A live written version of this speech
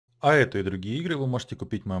А эту и другие игры вы можете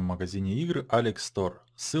купить в моем магазине игр ALEXFRESH.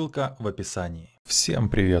 Ссылка в описании. Всем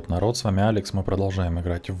привет, народ, с вами Алекс. Мы продолжаем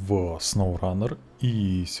играть в SnowRunner.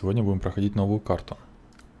 И сегодня будем проходить новую карту.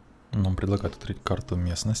 Нам предлагают открыть карту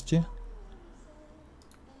местности.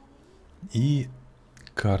 И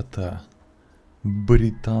карта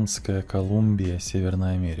Британская Колумбия,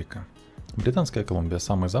 Северная Америка. Британская Колумбия –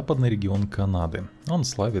 самый западный регион Канады. Он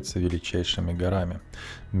славится величайшими горами,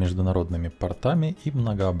 международными портами и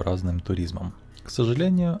многообразным туризмом. К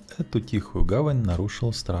сожалению, эту тихую гавань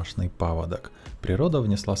нарушил страшный паводок. Природа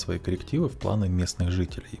внесла свои коррективы в планы местных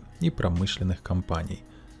жителей и промышленных компаний.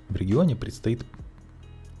 В регионе предстоит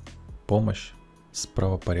помощь с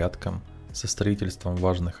правопорядком, со строительством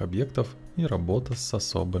важных объектов и работа с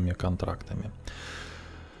особыми контрактами.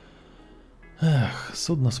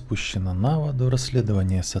 Судно спущено на воду,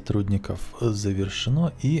 расследование сотрудников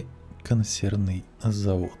завершено и консервный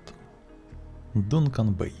завод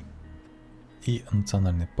Дункан-Бэй и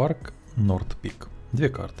национальный парк Норд-Пик. Две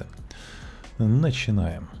карты.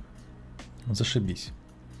 Начинаем. Зашибись.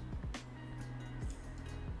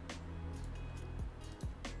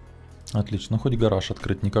 Отлично, хоть гараж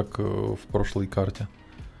открыть, не как в прошлой карте.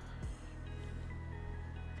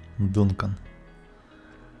 Дункан.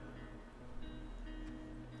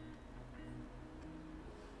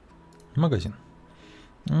 Магазин.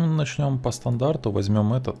 Начнем по стандарту,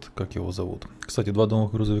 возьмем этот, как его зовут. Кстати, два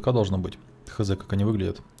новых грузовика должно быть. Хз, как они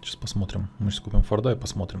выглядят. Сейчас посмотрим. Мы сейчас купим Форда и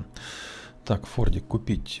посмотрим. Так, Фордик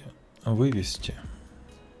купить, вывести.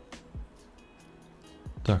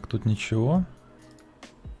 Так, тут ничего.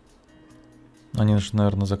 Они же,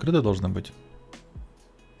 наверное, закрыты должны быть.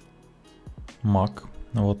 Мак.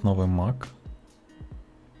 Вот новый Мак.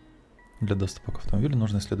 Для доступа к автомобилю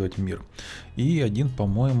нужно исследовать мир. И один,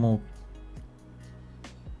 по-моему,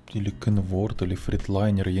 или Конворт, или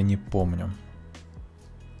Фритлайнер, я не помню.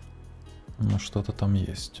 Но что-то там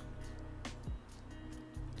есть.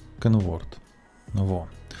 Конворт. Во.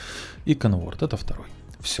 И Конворт, это второй.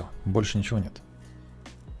 Все, больше ничего нет.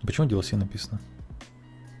 Почему DLC написано?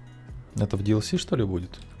 Это в DLC, что ли,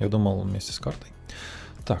 будет? Я думал, вместе с картой.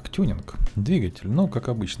 Так, тюнинг. Двигатель. Ну, как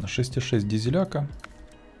обычно, 6.6 дизеляка.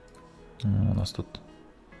 У нас тут,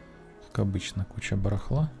 как обычно, куча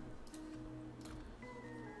барахла.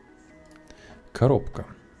 Коробка.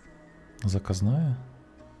 Заказная.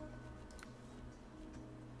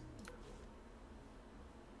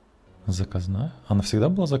 Заказная? Она всегда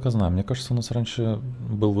была заказная? Мне кажется, у нас раньше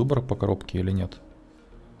был выбор по коробке или нет.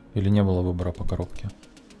 Или не было выбора по коробке.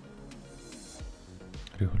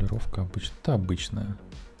 Регулировка обычная. Это обычная.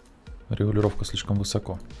 Регулировка слишком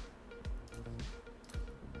высоко.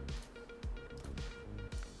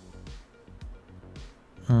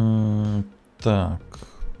 Так.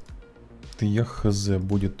 Я хз,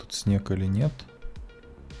 будет тут снег или нет.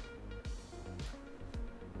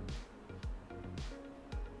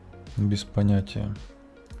 Без понятия.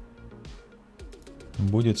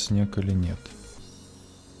 Будет снег или нет.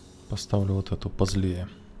 Поставлю вот эту позлее.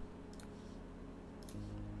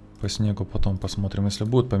 По снегу потом посмотрим. Если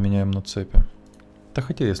будет, поменяем на цепи. Да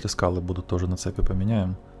хотя, если скалы будут, тоже на цепи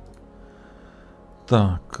поменяем.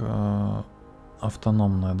 Так.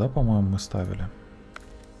 Автономная, да, по-моему, мы ставили?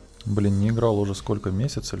 Блин, не играл уже сколько,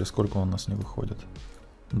 месяц или сколько он у нас не выходит?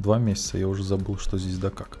 2 месяца, я уже забыл, что здесь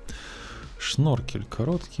да как. Шноркель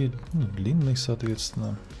короткий, ну, длинный,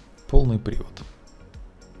 соответственно. Полный привод.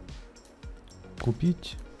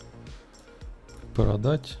 Купить.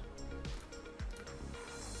 Продать.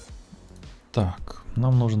 Так,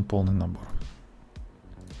 нам нужен полный набор.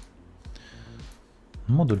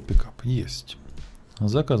 Модуль пикап есть.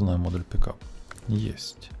 Заказной модуль пикап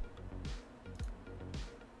есть.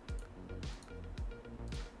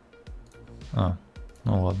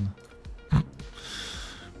 Ну ладно.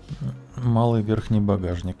 Малый верхний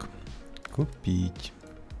багажник. Купить.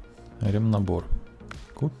 Ремнабор.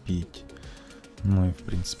 Купить. Ну и в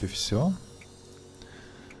принципе все.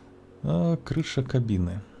 Крыша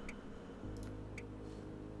кабины.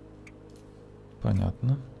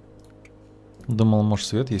 Понятно. Думал, может,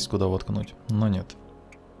 свет есть куда воткнуть, но нет.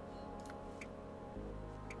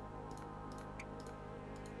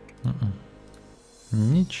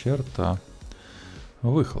 Ни черта.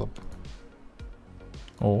 Выхлоп.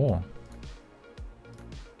 О,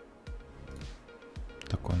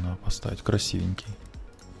 такой надо поставить, красивенький.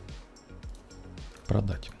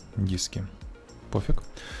 Продать диски. Пофиг.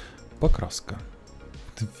 Покраска.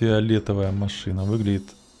 Фиолетовая машина,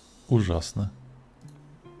 выглядит ужасно.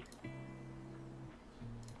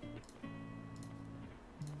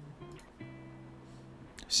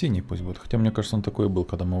 Синий пусть будет. Хотя, мне кажется, он такой и был,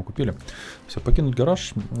 когда мы его купили. Все, покинуть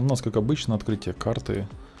гараж. У нас, как обычно, открытие карты.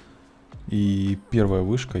 И первая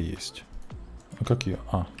вышка есть. А как ее?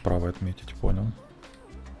 А, правой отметить, понял.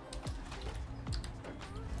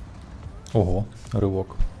 Ого,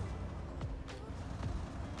 рывок.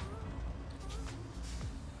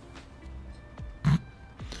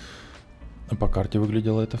 По карте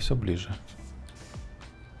выглядело это все ближе.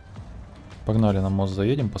 Погнали на мост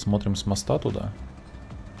заедем, посмотрим с моста туда.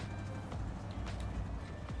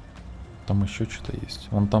 Там еще что-то есть.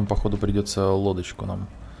 Вон там, походу, придется лодочку нам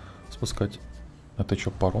спускать. Это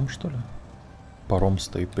что, паром, что ли? Паром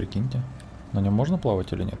стоит, прикиньте. На нем можно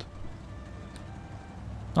плавать или нет?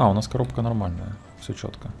 А, у нас коробка нормальная. Все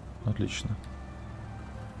четко. Отлично.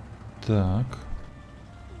 Так.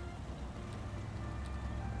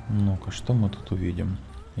 Ну-ка, что мы тут увидим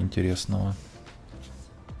интересного?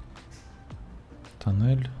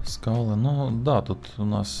 Тоннель, скалы. Ну, да, тут у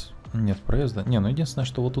нас нет проезда. Не, ну единственное,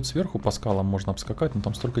 что вот тут сверху по скалам можно обскакать, но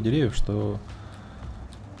там столько деревьев, что...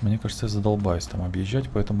 Мне кажется, я задолбаюсь там объезжать,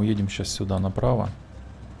 поэтому едем сейчас сюда направо.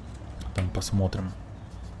 Там посмотрим.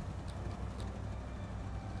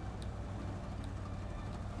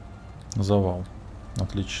 Завал.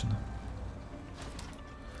 Отлично.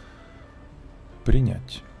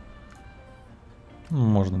 Принять.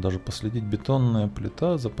 Можно даже последить. Бетонная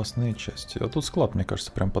плита, запасные части. А тут склад, мне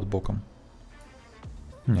кажется, прям под боком.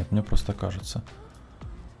 Нет, мне просто кажется.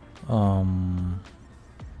 Но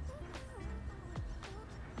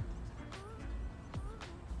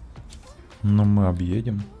мы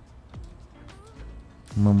объедем.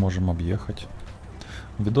 Мы можем объехать.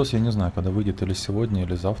 Видос я не знаю, когда выйдет, или сегодня,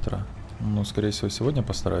 или завтра. Ну, скорее всего, сегодня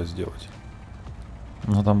постараюсь сделать.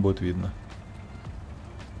 Но там будет видно.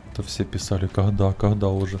 Это все писали, когда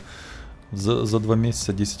уже. За 2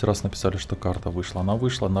 месяца 10 раз написали, что карта вышла. Она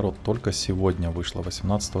вышла, народ, только сегодня вышла,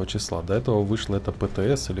 18 числа. До этого вышла это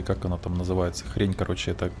ПТС, или как она там называется, хрень,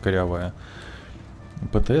 короче, это корявая.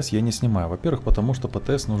 ПТС я не снимаю. Во-первых, потому что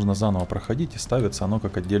ПТС нужно заново проходить, и ставится оно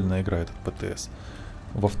как отдельная игра, этот ПТС.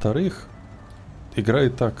 Во-вторых, игра и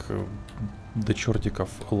так до чертиков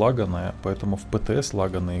лаганая, поэтому в ПТС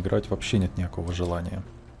лаганая играть вообще нет никакого желания.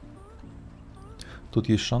 Тут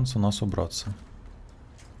есть шанс у нас убраться.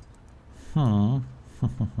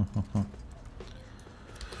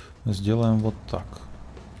 Сделаем вот так.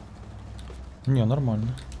 Не,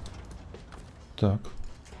 нормально. Так.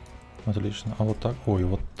 Отлично. А вот так? Ой,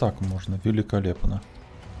 вот так можно. Великолепно.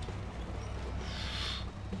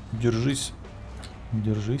 Держись.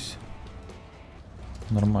 Держись.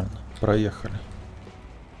 Нормально. Проехали.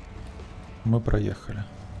 Мы проехали.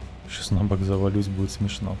 Сейчас на бок завалюсь, будет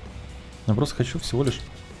смешно. Я просто хочу всего лишь...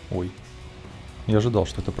 Ой. Я ожидал,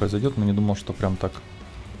 что это произойдет, но не думал, что прям так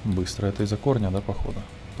быстро. Это из-за корня, да, походу?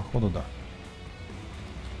 Походу, да.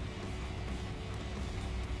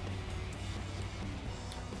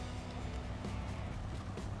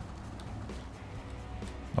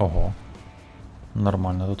 Ого.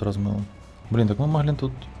 Нормально тут размыл. Блин, так мы могли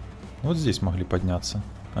тут... Вот здесь могли подняться,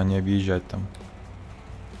 а не объезжать там.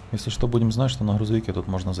 Если что, будем знать, что на грузовике тут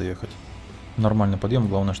можно заехать. Нормальный подъем,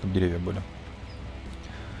 главное, чтобы деревья были.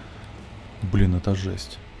 Блин, это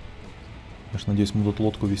жесть. Я ж надеюсь, мы тут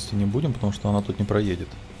лодку вести не будем, потому что она тут не проедет.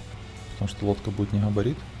 Потому что лодка будет не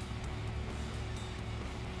габарит.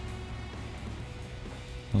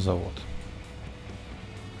 Завод.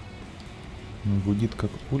 Гудит как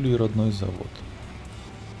улей родной завод.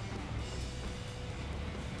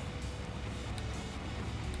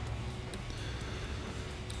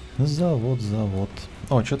 Завод, завод.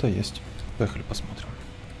 О, что-то есть. Поехали посмотрим.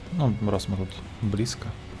 Ну, раз мы тут близко.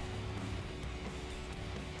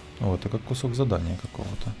 О, это как кусок задания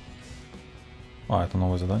какого-то. А, это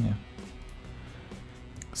новое задание.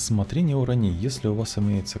 Смотри, не урони. Если у вас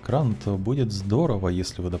имеется кран, то будет здорово,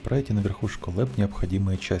 если вы доправите на верхушку лэп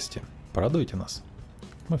необходимые части. Порадуйте нас.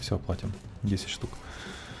 Мы все оплатим. 10 штук.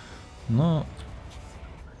 Но,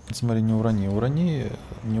 смотри, не урони.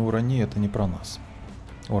 Не урони, это не про нас.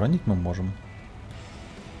 Уронить мы можем.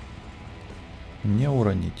 Не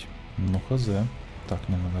уронить. Ну, хз. Так,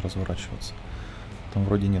 не надо разворачиваться. Там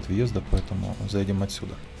вроде нет въезда, поэтому зайдем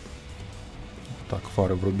отсюда. Так,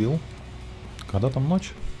 фары врубил. Когда там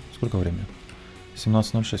ночь? Сколько времени?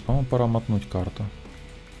 17:06. По-моему, пора мотнуть карту.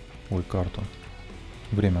 Ой, карту.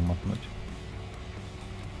 Время мотнуть.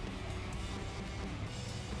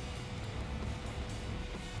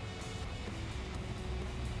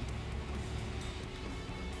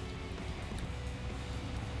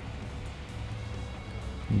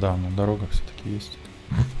 Да, но дорога все-таки есть.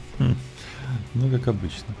 Ну, как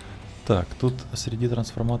обычно. Так, тут среди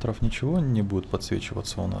трансформаторов ничего не будет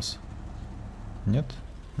подсвечиваться у нас? Нет?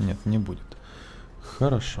 Нет, не будет.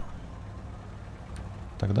 Хорошо.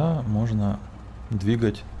 Тогда можно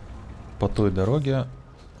двигать по той дороге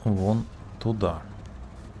вон туда.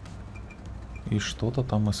 И что-то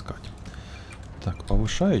там искать. Так,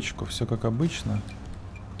 повышаечку, все как обычно.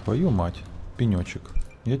 Твою мать, пенечек.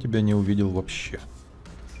 Я тебя не увидел вообще.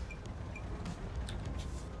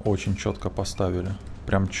 Очень четко поставили.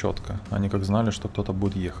 Прям четко. Они как знали, что кто-то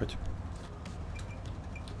будет ехать.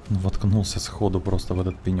 Воткнулся сходу просто в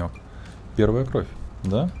этот пенек. Первая кровь,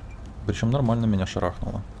 да? Причем нормально меня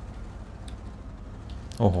шарахнуло.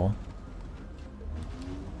 Ого.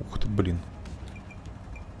 Ух ты, блин.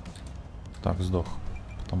 Так, сдох.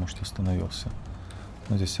 Потому что остановился.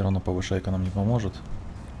 Но здесь все равно повышайка нам не поможет.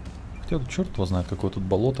 Хотя тут черт его знает, какое тут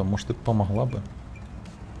болото. Может, и помогла бы.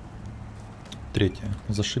 Третья.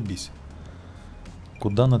 Зашибись.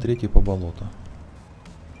 Куда на третьей по болоту?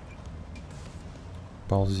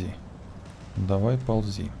 Ползи. Давай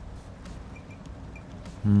ползи.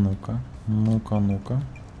 Ну-ка, ну-ка, ну-ка.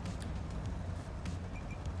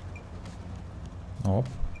 Оп.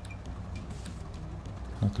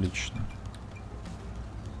 Отлично.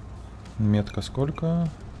 Метка сколько?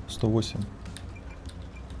 108.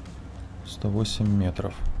 108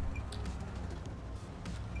 метров.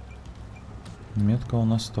 Метка у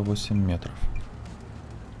нас 108 метров.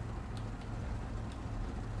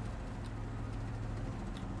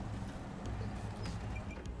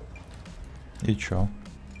 И чё?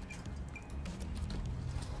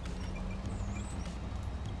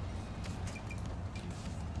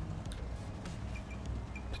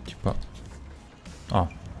 Типа... А,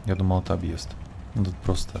 я думал, это объезд. Тут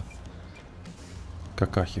просто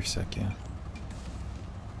какахи всякие.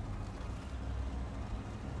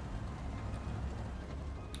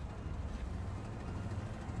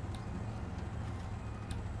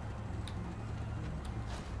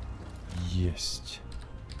 Есть.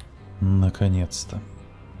 Наконец-то.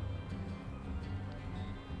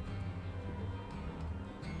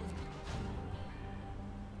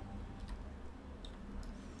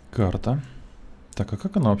 Карта. Так, а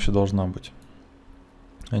как она вообще должна быть?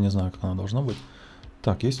 Я не знаю, как она должна быть.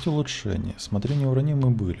 Так, есть улучшение. Смотри, не урони, мы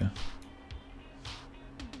были.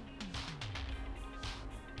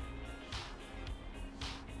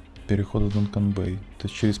 Переход в Дункан-Бэй. То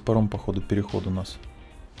есть через паром, походу, переход у нас.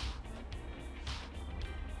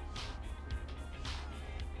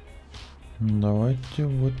 Давайте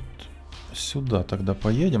вот сюда тогда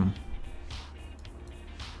поедем.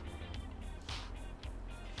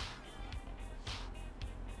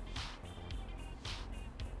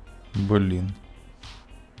 Блин.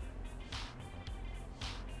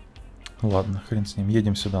 Ладно, хрен с ним.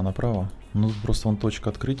 Едем сюда направо. Ну, тут просто вон точка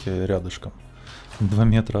открытия рядышком. 2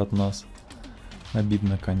 метра от нас.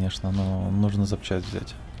 Обидно, конечно, но нужно запчасть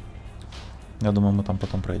взять. Я думаю, мы там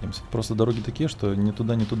потом проедемся. Просто дороги такие, что ни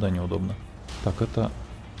туда, ни туда неудобно. Так, это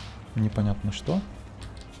непонятно что.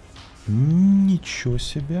 Ничего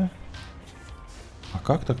себе. А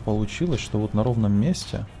как так получилось, что вот на ровном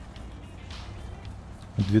месте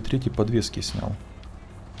 2/3 подвески снял?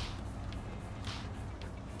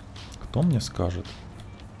 Кто мне скажет?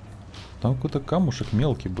 Там какой-то камушек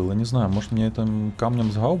мелкий был, я не знаю, может мне этим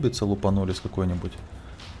камнем с гаубицы лупанули с какой-нибудь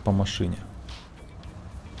по машине.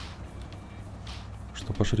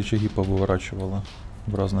 Что аж рычаги повыворачивало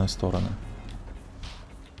в разные стороны.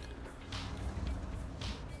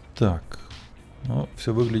 Так, ну,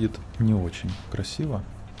 все выглядит не очень красиво.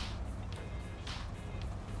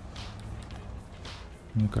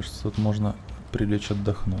 Мне кажется, тут можно прилечь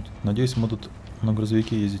отдохнуть. Надеюсь, мы тут на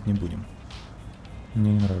грузовике ездить не будем.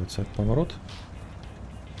 Мне не нравится этот поворот.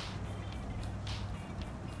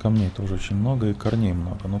 Камней тоже очень много и корней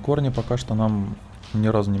много. Но корни пока что нам ни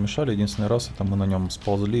разу не мешали. Единственный раз это мы на нем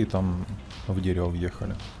сползли и там в дерево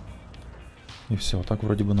въехали. И все. Так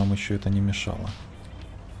вроде бы нам еще это не мешало.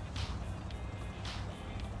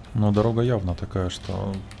 Но дорога явно такая,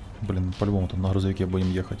 что, блин, по-любому тут на грузовике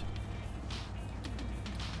будем ехать.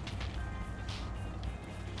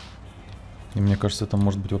 И мне кажется, это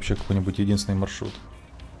может быть вообще какой-нибудь единственный маршрут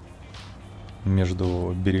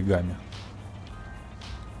между берегами.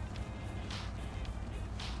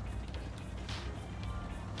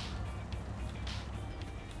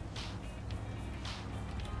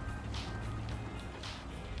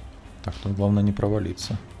 Так, тут главное не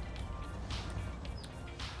провалиться.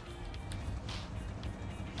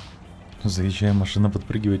 Заезжая, машина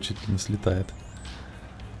подпрыгивает, чуть ли не слетает.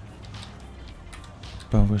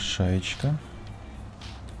 Повышаечка.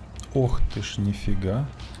 Ох ты ж, нифига.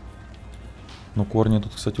 Ну, корни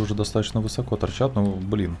тут, кстати, уже достаточно высоко торчат, но,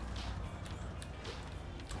 блин.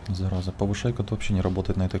 Зараза, повышайка-то вообще не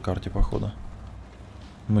работает на этой карте, походу.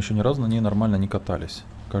 Мы еще ни разу на ней нормально не катались.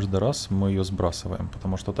 Каждый раз мы ее сбрасываем,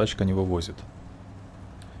 потому что тачка не вывозит.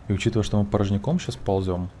 И учитывая, что мы порожняком сейчас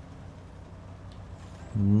ползем,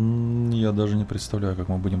 я даже не представляю, как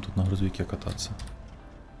мы будем тут на грузовике кататься.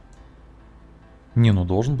 Не, ну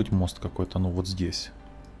должен быть мост какой-то, ну вот здесь.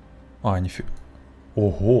 А, нифига.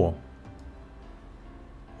 Ого!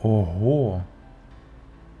 Ого!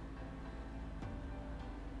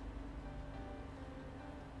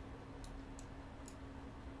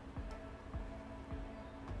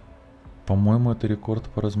 По-моему, это рекорд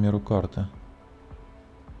по размеру карты.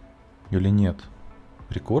 Или нет?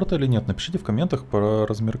 Рекорд или нет? Напишите в комментах про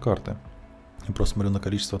размер карты. Я просто смотрю на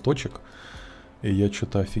количество точек, и я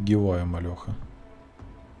что-то офигеваю, малеха.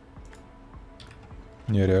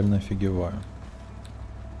 Я реально офигеваю.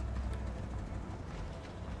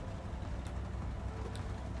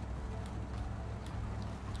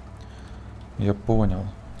 Я понял.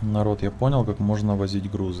 Народ, я понял, как можно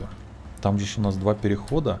возить грузы. Там же у нас 2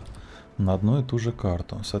 перехода на одну и ту же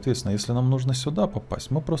карту. Соответственно, если нам нужно сюда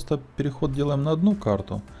попасть, мы просто переход делаем на одну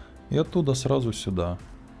карту и оттуда сразу сюда.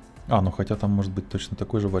 А, ну хотя там может быть точно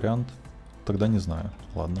такой же вариант. Тогда не знаю.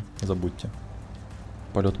 Ладно, забудьте.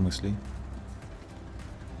 Полет мыслей.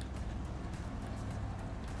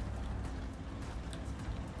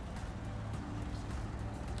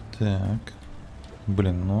 Так.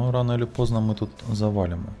 Блин, ну рано или поздно мы тут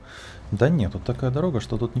завалим. Да нет, тут такая дорога,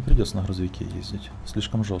 что тут не придется на грузовике ездить.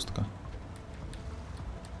 Слишком жестко.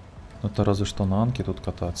 Это разве что на Анке тут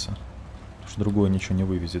кататься. Потому что другое ничего не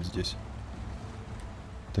вывезет здесь.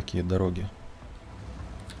 Такие дороги.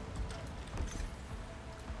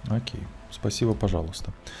 Окей, спасибо,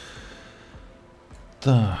 пожалуйста.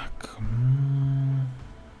 Так.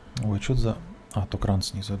 Ой, что за... А, то кран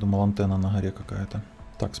снизу. Я думал, антенна на горе какая-то.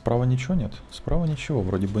 Так, справа ничего нет? Справа ничего,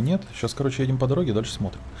 вроде бы нет. Сейчас, короче, едем по дороге, дальше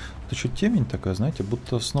смотрим. Это что, темень такая, знаете,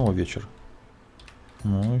 будто снова вечер.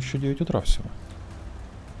 Ну, еще 9 утра всего.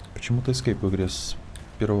 Почему-то эскейп в игре с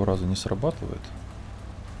первого раза не срабатывает.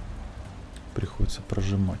 Приходится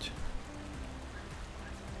прожимать.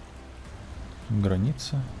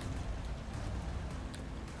 Граница.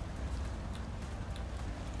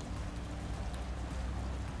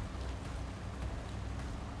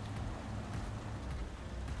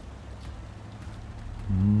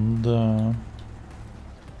 Да.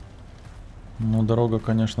 Ну, дорога,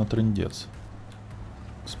 конечно, трындец.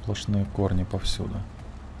 Сплошные корни повсюду.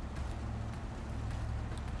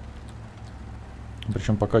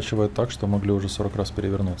 Причем покачивает так, что могли уже 40 раз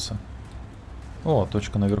перевернуться. О,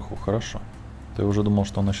 точка наверху, хорошо. Ты уже думал,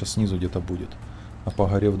 что она сейчас снизу где-то будет. А по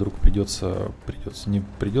горе вдруг не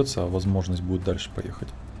придется, а возможность будет дальше поехать.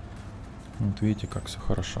 Вот видите, как все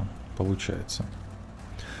хорошо получается.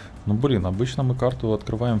 Ну блин, обычно мы карту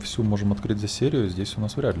открываем всю, можем открыть за серию. Здесь у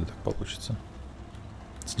нас вряд ли так получится.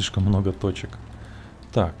 Слишком много точек.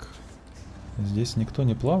 Так, здесь никто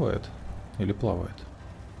не плавает? Или плавает?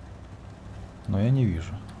 Но я не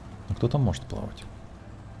вижу. Но кто-то может плавать.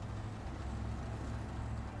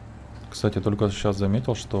 Кстати, только сейчас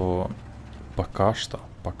заметил, что пока что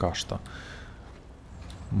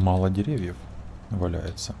мало деревьев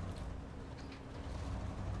валяется.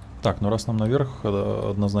 Так, ну раз нам наверх,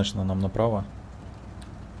 однозначно нам направо.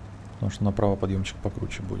 Потому что направо подъемчик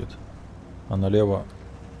покруче будет. А налево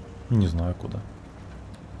не знаю куда.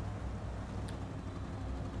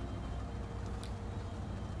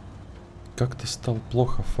 Как-то стал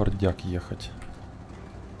плохо в Фордяк ехать.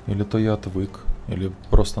 Или то я отвык, или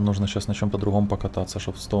просто нужно сейчас на чем-то другом покататься,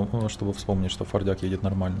 чтобы вспомнить, что Фордяк едет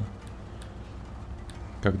нормально.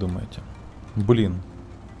 Как думаете? Блин.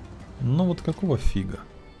 Ну вот какого фига?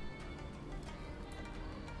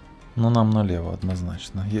 Ну нам налево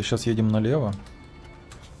однозначно. Сейчас едем налево.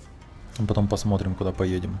 А потом посмотрим, куда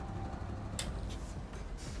поедем.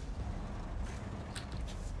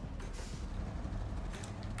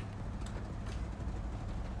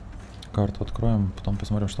 Карту откроем, потом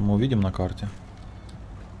посмотрим, что мы увидим на карте.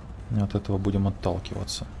 И от этого будем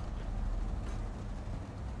отталкиваться.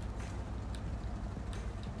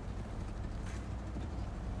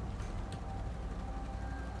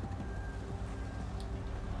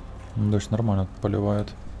 Дождь нормально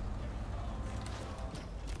поливает.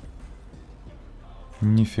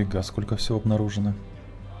 Нифига, сколько всего обнаружено.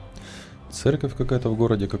 Церковь какая-то в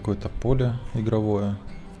городе, какое-то поле игровое.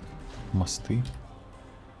 Мосты.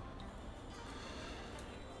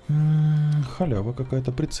 Халява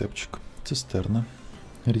какая-то, прицепчик. Цистерна.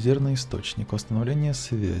 Резервный источник. Восстановление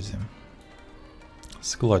связи.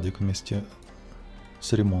 Складик вместе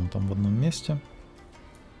с ремонтом в одном месте.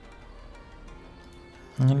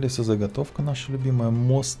 Лесозаготовка наша любимая.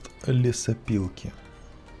 Мост лесопилки.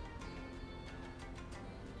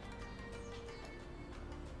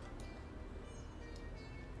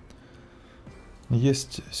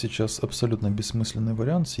 Есть сейчас абсолютно бессмысленный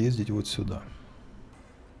вариант съездить вот сюда.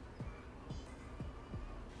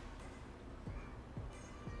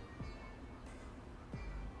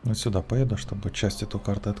 Вот сюда поеду, чтобы часть эту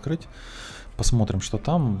карты открыть. Посмотрим, что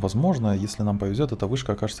там. Возможно, если нам повезет, эта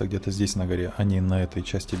вышка окажется где-то здесь на горе, а не на этой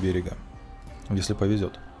части берега. Если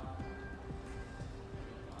повезет.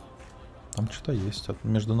 Там что-то есть.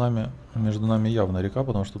 Между нами явно река,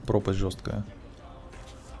 потому что тут пропасть жесткая.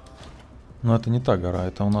 Но это не та гора,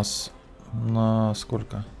 это у нас на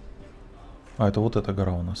сколько? А, это вот эта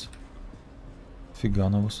гора у нас. Фига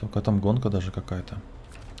она высокая. Там гонка даже какая-то.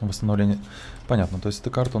 Восстановление. Понятно, то есть эта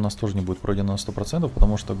карта у нас тоже не будет пройдена на 100%,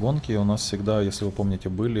 потому что гонки у нас всегда, если вы помните,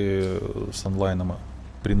 были с онлайном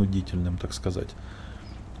принудительным, так сказать.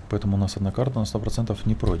 Поэтому у нас одна карта на 100%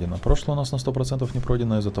 не пройдена. Прошлая у нас на 100% не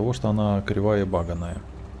пройдена из-за того, что она кривая и баганая.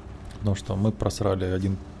 Потому что мы просрали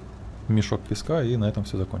один мешок песка, и на этом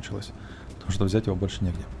все закончилось. Потому что взять его больше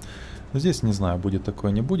негде. Здесь не знаю, будет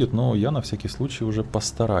такое, не будет, но я на всякий случай уже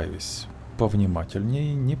постараюсь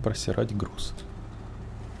повнимательнее не просирать груз.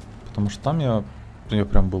 Потому что там я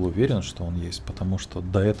прям был уверен, что он есть. Потому что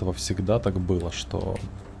до этого всегда так было, что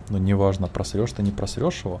ну, неважно, просрешь ты, не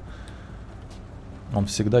просрешь его, он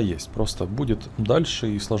всегда есть. Просто будет дальше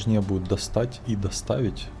и сложнее будет достать и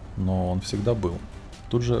доставить, но он всегда был.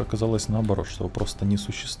 Тут же оказалось наоборот, что его просто не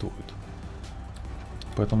существует.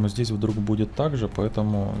 Поэтому здесь вдруг будет так же,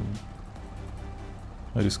 поэтому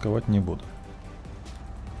рисковать не буду.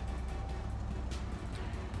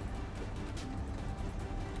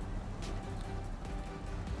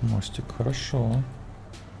 Мостик, хорошо.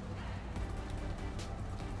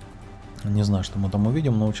 Не знаю, что мы там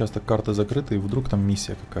увидим, но участок карты закрытый, и вдруг там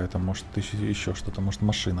миссия какая-то, может еще что-то, может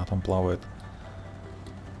машина там плавает.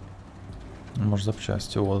 Может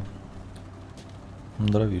запчасти, вот.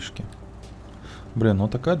 Дровишки. Блин, ну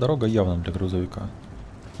такая дорога явно для грузовика.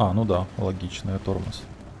 А, ну да, логично, тормоз.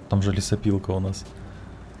 Там же лесопилка у нас.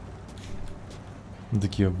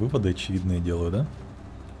 Такие выводы очевидные делаю, да?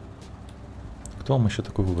 Кто вам еще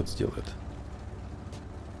такой вывод сделает?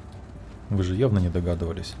 Вы же явно не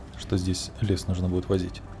догадывались, что здесь лес нужно будет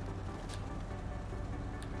возить.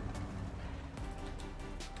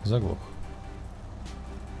 Заглох.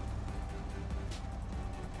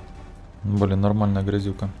 Блин, нормальная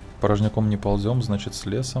грязюка. Порожняком не ползем, значит с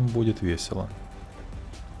лесом будет весело.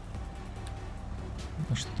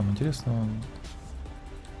 Что там интересного?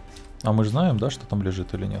 А мы же знаем, да, что там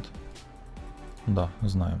лежит или нет? Да,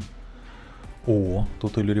 знаем. О,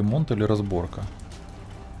 тут или ремонт, или разборка.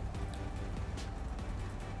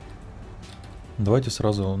 Давайте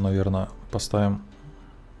сразу, наверное, поставим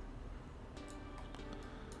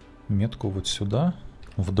метку вот сюда.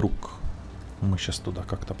 Вдруг мы сейчас туда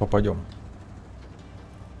как-то попадем.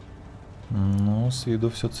 Ну, с виду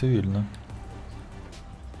все цивильно.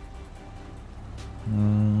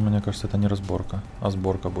 Мне кажется, это не разборка, а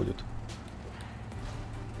сборка будет.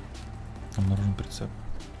 Нам нужен прицеп.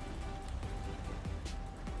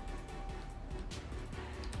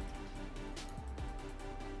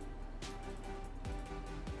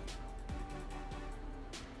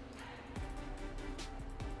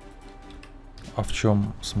 А в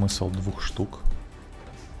чем смысл 2 штук?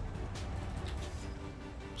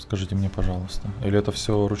 Скажите мне, пожалуйста. Или это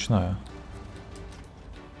все ручная?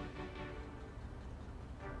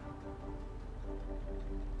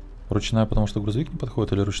 Ручная, потому что грузовик не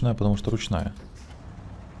подходит, или ручная, потому что ручная?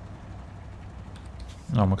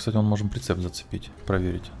 А, мы, кстати, можем прицеп зацепить,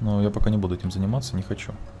 проверить. Но я пока не буду этим заниматься, не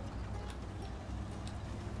хочу.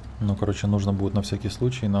 Ну, короче, нужно будет на всякий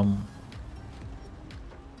случай нам...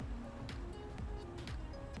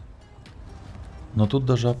 Но тут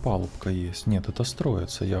даже опалубка есть. Нет, это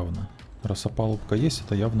строится явно. Раз опалубка есть,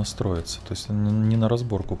 это явно строится. То есть не на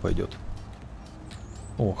разборку пойдет.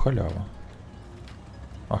 О, халява.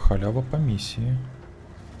 А халява по миссии.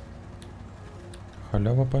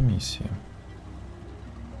 Халява по миссии.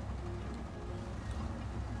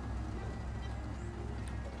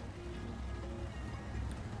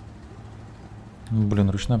 Блин,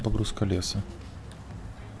 ручная погрузка леса.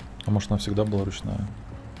 А может, она всегда была ручная?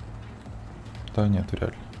 Да нет,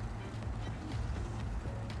 вряд ли.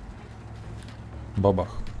 Бабах.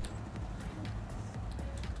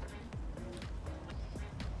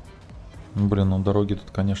 Блин, ну дороги тут,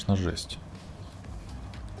 конечно, жесть.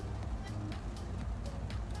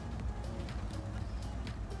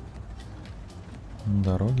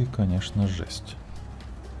 Дороги, конечно, жесть.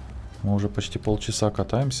 Мы уже почти полчаса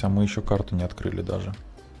катаемся, а мы еще карту не открыли даже.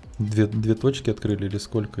 Две точки открыли или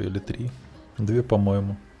сколько? Или 3? 2,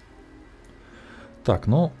 по-моему. Так,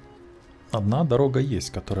 ну, одна дорога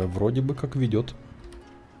есть, которая вроде бы как ведет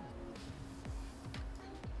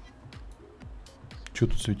Что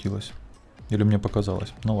тут светилось? Или мне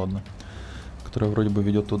показалось? Ну ладно. Которая вроде бы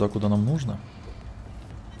ведет туда, куда нам нужно.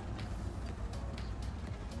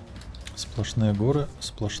 Сплошные горы,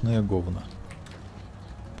 сплошные говна.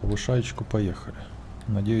 Повышаечку, поехали.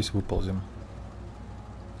 Надеюсь, выползем.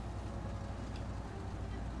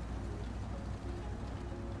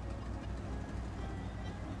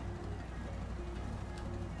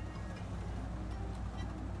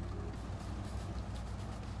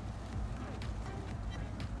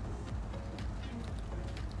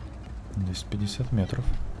 Здесь 50 метров.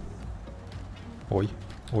 Ой,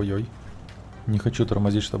 ой-ой. Не хочу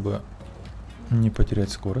тормозить, чтобы не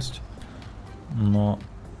потерять скорость. Но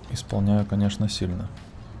исполняю, конечно, сильно.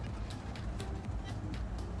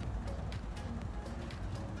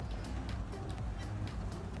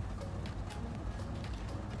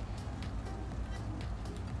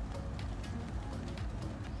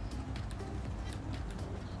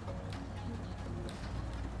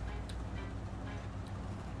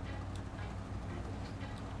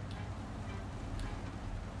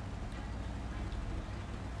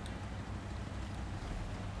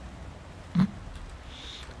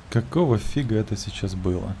 Какого фига это сейчас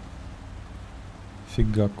было?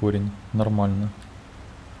 Фига, корень. Нормально.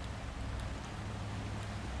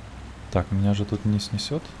 Так, меня же тут не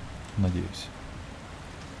снесет, надеюсь.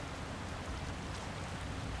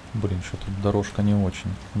 Блин, что тут дорожка не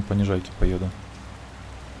очень. На понижайке поеду.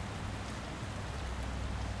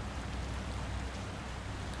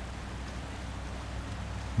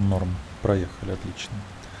 Норм. Проехали, отлично.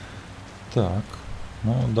 Так,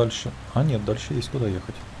 ну дальше... А нет, дальше есть куда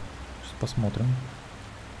ехать. Сейчас посмотрим.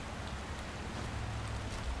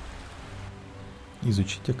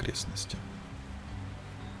 Изучить окрестности.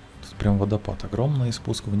 Тут прям водопад огромный,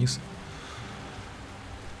 спуск вниз.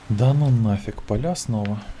 Да ну нафиг, поля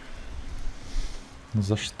снова.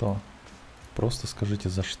 За что? Просто скажите,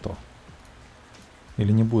 за что?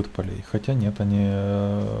 Или не будет полей? Хотя нет, они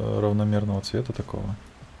равномерного цвета такого.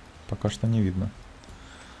 Пока что не видно.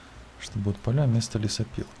 Что будут поля вместо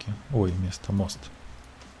лесопилки. Ой, вместо мост.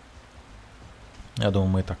 Я думаю,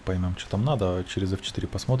 мы и так поймем, что там надо. Через F4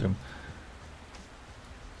 посмотрим.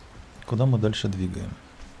 Куда мы дальше двигаем?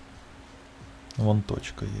 Вон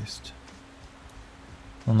точка есть.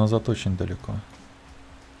 Но назад очень далеко.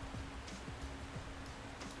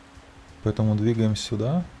 Поэтому двигаем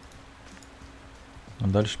сюда. А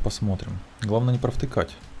дальше посмотрим. Главное не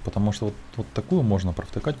провтыкать. Потому что вот такую можно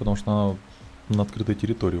провтыкать, потому что она на открытой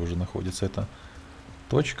территории уже находится. Это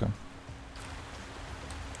точка.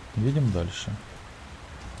 Едем дальше.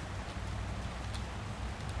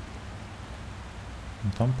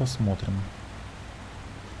 Там посмотрим.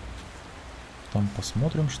 Там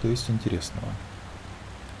посмотрим, что есть интересного.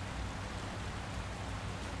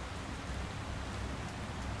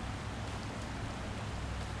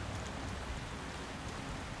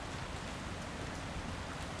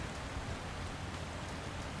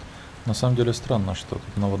 На самом деле странно, что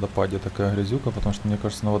тут на водопаде такая грязюка, потому что, мне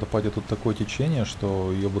кажется, на водопаде тут такое течение,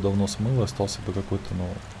 что ее бы давно смыло, остался бы какой-то, ну,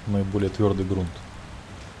 наиболее твердый грунт.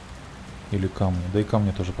 Или камни. Да и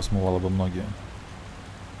камни тоже посмывало бы многие.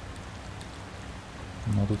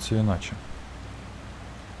 Но тут все иначе.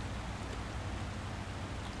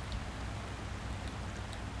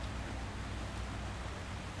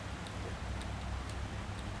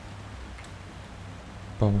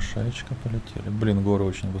 Повышаечка полетели. Блин, горы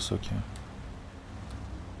очень высокие.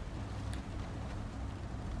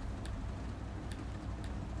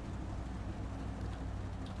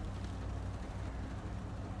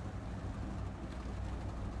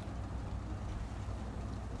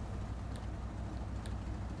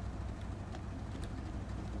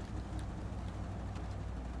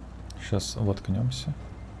 Сейчас воткнемся.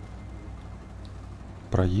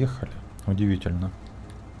 Проехали. Удивительно.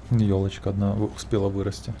 Елочка одна успела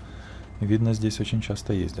вырасти. Видно, здесь очень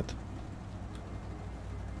часто ездят.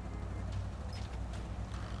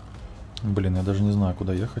 Блин, я даже не знаю,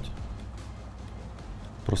 куда ехать.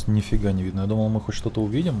 Просто нифига не видно. Я думал, мы хоть что-то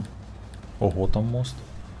увидим. Ого, там мост.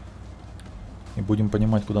 И будем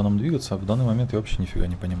понимать, куда нам двигаться. А в данный момент я вообще нифига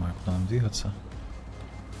не понимаю, куда нам двигаться.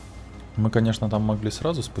 Мы, конечно, там могли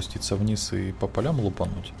сразу спуститься вниз и по полям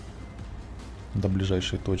лупануть до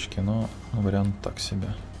ближайшей точки, но вариант так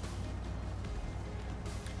себе.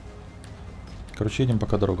 Короче, едем,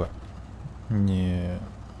 пока дорога не...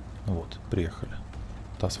 Вот, приехали.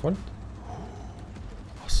 Это асфальт?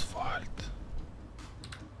 Асфальт.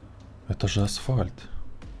 Это же асфальт.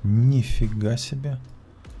 Нифига себе.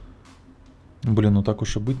 Блин, ну так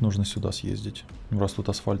уж и быть, нужно сюда съездить. Раз тут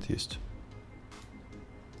асфальт есть.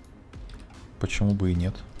 Почему бы и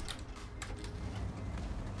нет?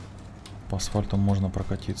 По асфальту можно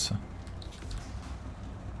прокатиться.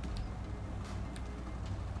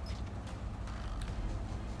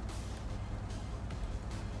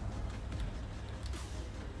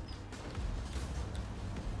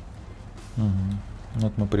 Угу.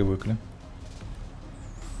 Вот мы привыкли.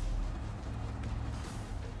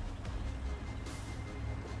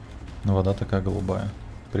 Вода такая голубая.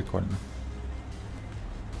 Прикольно.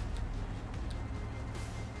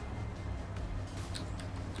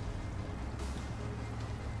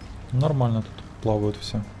 Нормально тут плавают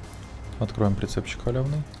все. Откроем прицепчик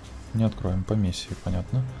халявный. Не откроем по миссии,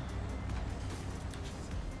 понятно.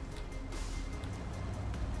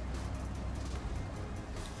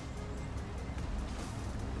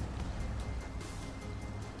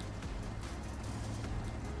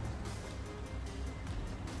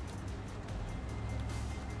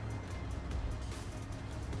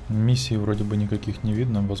 Миссий вроде бы никаких не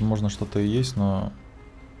видно. Возможно, что-то и есть, но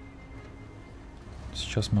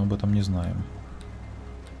сейчас мы об этом не знаем.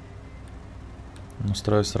 Но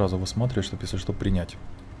стараюсь сразу высматривать, чтобы, если что, принять.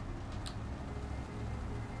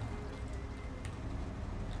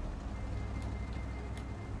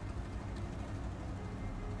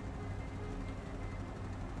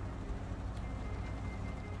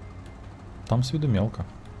 Там с виду мелко.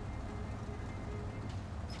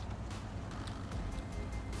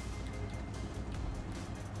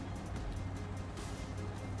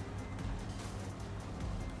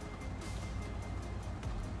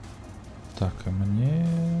 Так, и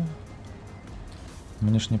мне...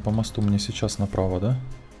 Мне ж не по мосту, мне сейчас направо, да?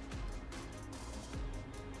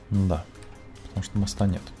 Да, потому что моста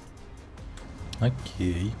нет.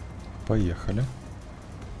 Окей, поехали.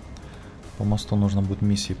 По мосту нужно будет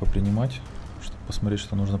миссии попринимать, чтобы посмотреть,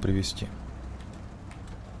 что нужно привезти.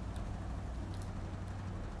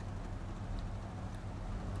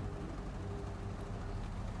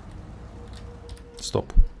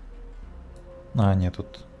 Стоп. А, нет,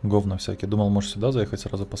 тут говно всякие. Думал, может сюда заехать,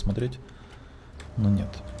 сразу посмотреть. Но нет.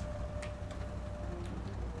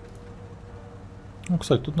 Ну,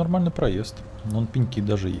 кстати, тут нормальный проезд. Вон пеньки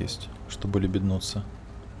даже есть, чтобы лебеднуться.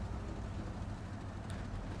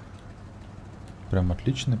 Прям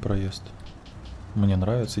отличный проезд. Мне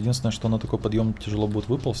нравится. Единственное, что на такой подъем тяжело будет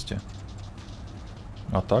выползти.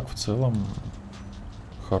 А так, в целом,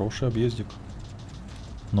 хороший объездик.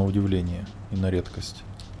 На удивление и на редкость.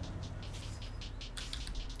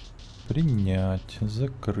 Принять,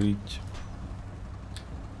 закрыть.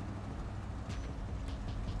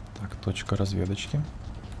 Так, точка разведочки.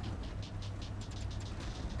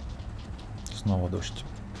 Снова дождь.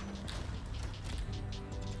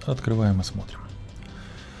 Открываем и смотрим.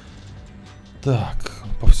 Так,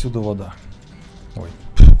 повсюду вода. Ой.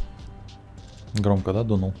 Громко, да,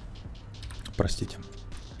 дунул? Простите.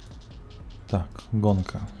 Так,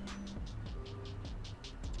 гонка.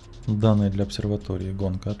 Данные для обсерватории.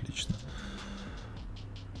 Гонка, отлично.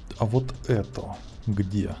 А вот это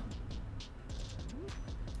где?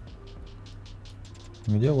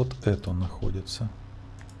 Где вот это находится?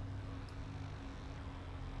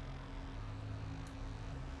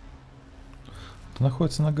 Это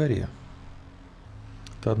находится на горе.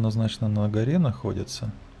 Это однозначно на горе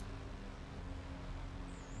находится.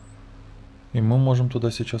 И мы можем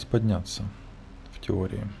туда сейчас подняться. В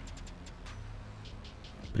теории.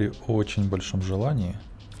 При очень большом желании.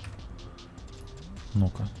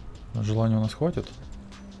 Ну-ка. Желания у нас хватит?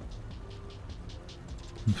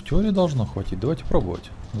 В теории должно хватить. Давайте пробовать.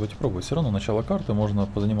 Давайте пробовать. Все равно начало карты. Можно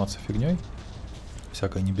позаниматься фигней.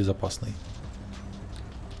 Всякой небезопасной.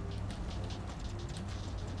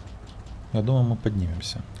 Я думаю, мы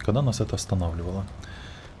поднимемся. Когда нас это останавливало?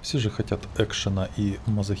 Все же хотят экшена и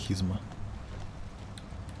мазохизма.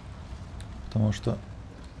 Потому что...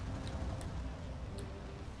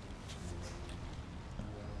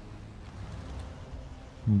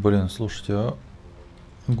 Блин, слушайте, а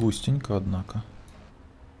густенько, однако.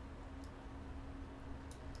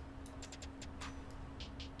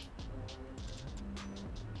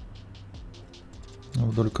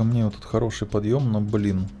 Вдоль камней вот тут хороший подъем, но,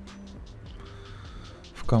 блин,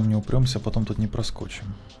 в камни упремся, а потом тут не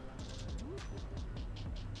проскочим.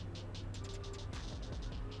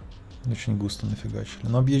 Очень густо нафигачили.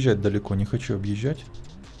 Но объезжать далеко не хочу объезжать.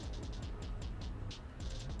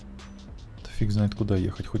 Фиг знает куда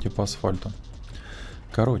ехать, хоть и по асфальту.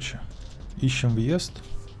 Короче, ищем въезд.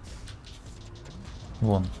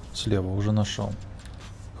 Вон, слева уже нашел.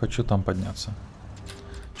 Хочу там подняться.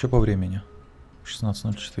 Что по времени?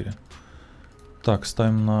 16:04. Так,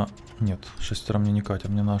 ставим на... Нет, 6 утра мне не катит.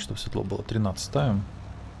 Мне надо, чтобы светло было. 13 ставим.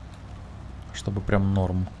 Чтобы прям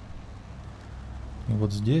норм. И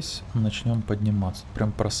вот здесь начнем подниматься.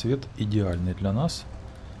 Прям просвет идеальный для нас.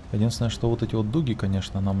 Единственное, что вот эти вот дуги,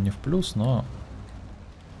 конечно, нам не в плюс, но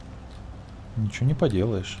ничего не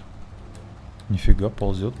поделаешь. Нифига,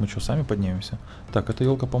 ползет. Мы что, сами поднимемся? Так, эта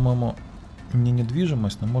елка, по-моему, не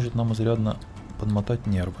недвижимость, но может нам изрядно подмотать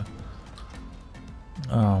нервы.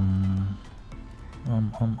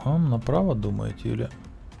 Направо думаете или...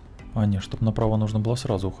 А, нет, чтобы направо нужно было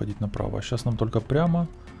сразу уходить направо. А сейчас нам только прямо.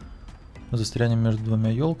 Застрянем между двумя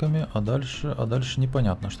елками, а дальше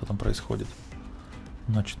непонятно, что там происходит.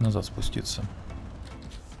 Значит, назад спуститься.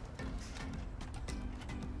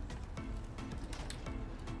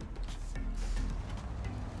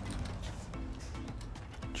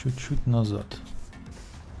 Чуть-чуть назад.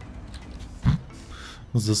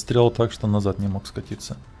 Застрял так, что назад не мог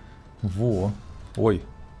скатиться. Во. Ой.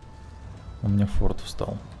 У меня форт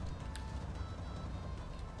встал.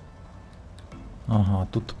 Ага,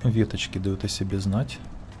 тут веточки дают о себе знать.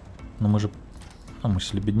 Но мы же... мы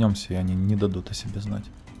же лебеднемся, и они не дадут о себе знать.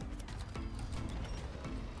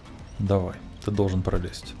 Давай, ты должен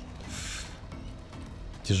пролезть.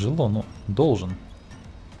 Тяжело, но должен.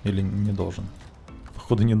 Или не должен.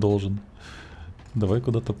 Походу не должен. Давай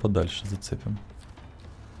куда-то подальше зацепим.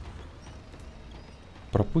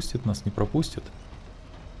 Пропустит нас, не пропустит?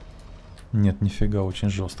 Нет, нифига, очень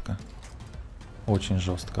жестко. Очень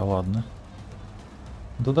жестко, ладно.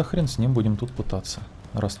 Да хрен с ним, будем тут пытаться.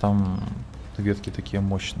 Раз там ветки такие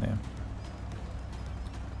мощные.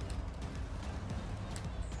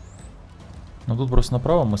 Но тут просто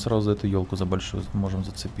направо мы сразу за эту елку за большую можем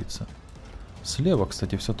зацепиться. Слева,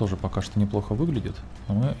 кстати, все тоже пока что неплохо выглядит.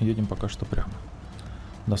 Но мы едем пока что прямо.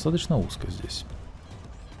 Достаточно узко здесь.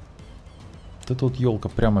 Вот эта вот елка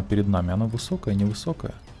прямо перед нами, она высокая,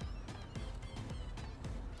 невысокая?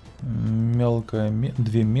 Мелкая,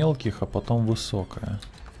 две мелких, а потом высокая.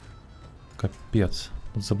 Капец.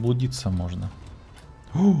 Тут заблудиться можно.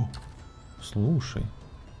 О, слушай.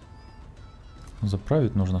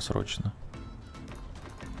 Заправить нужно срочно.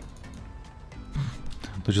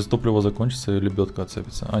 То сейчас топливо закончится и лебедка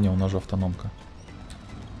отцепится. А, не, у нас же автономка.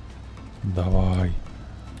 Давай.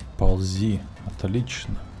 Ползи.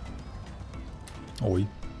 Отлично. Ой.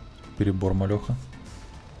 Перебор, малеха.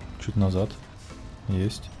 Чуть назад.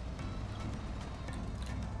 Есть.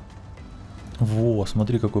 Во,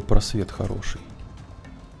 смотри, какой просвет хороший.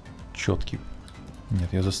 Четкий.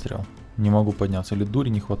 Нет, я застрял. Не могу подняться. Или дури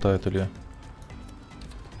не хватает, или...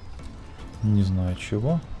 Не знаю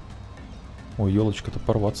чего. Ой, елочка-то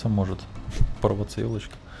порваться может. Порваться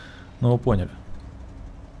елочка. Ну, вы поняли.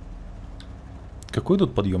 Какой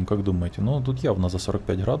тут подъем, как думаете? Ну, тут явно за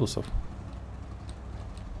 45 градусов.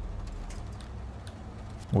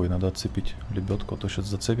 Ой, надо отцепить лебедку, а то сейчас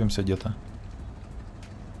зацепимся где-то.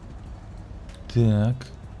 Так.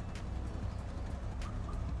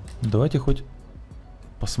 Давайте хоть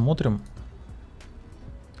посмотрим.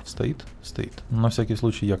 Стоит? Стоит. На всякий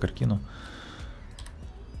случай якорь кину.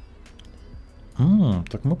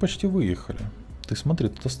 Так мы почти выехали. Ты смотри,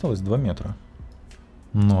 тут осталось 2 метра.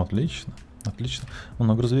 Ну, отлично. Отлично. Но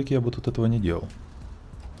на грузовике я бы тут этого не делал.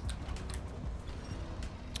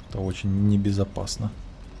 Это очень небезопасно.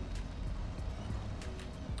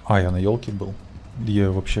 А, я на елке был.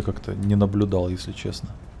 Я вообще как-то не наблюдал, если честно.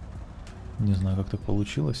 Не знаю, как так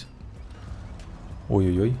получилось.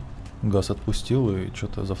 Ой-ой-ой. Газ отпустил и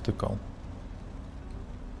что-то завтыкал.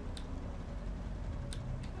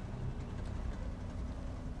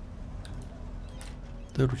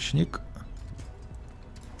 Ты ручник.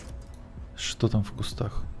 Что там в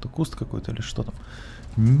кустах? Это куст какой-то или что там?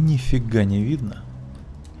 Нифига не видно.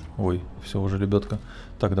 Ой, все, уже лебедка.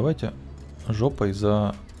 Так, давайте жопой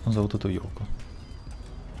за вот эту елку.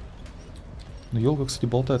 Елка, кстати,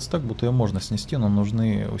 болтается так, будто ее можно снести, но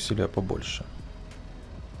нужны усилия побольше.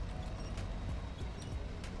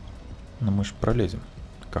 Но мы же пролезем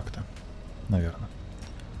как-то, наверное.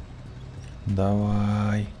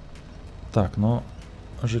 Давай. Так, ну,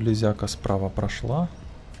 железяка справа прошла.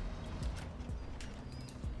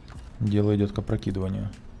 Дело идет к опрокидыванию.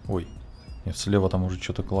 Ой, нет, слева там уже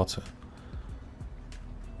что-то клацает.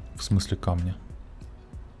 В смысле камня.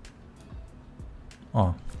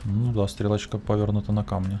 А, ну да, стрелочка повернута на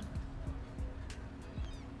камне.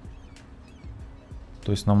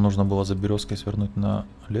 То есть нам нужно было за березкой свернуть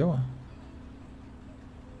налево?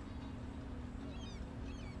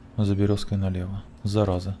 За березкой налево.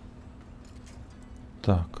 Зараза.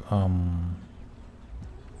 Так,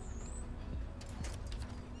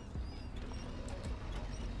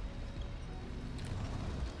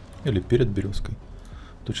 или перед березкой.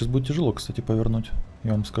 То сейчас будет тяжело, кстати, повернуть.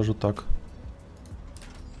 Я вам скажу так.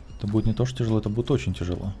 Это будет не то, что тяжело, это будет очень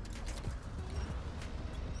тяжело.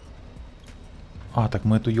 А, так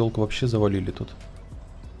мы эту елку вообще завалили тут.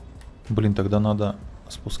 Блин, тогда надо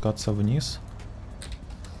спускаться вниз.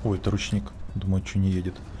 Ой, это ручник. Думаю, что не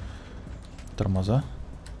едет. Тормоза.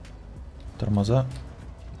 Тормоза.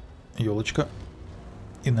 Елочка.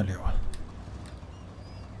 И налево.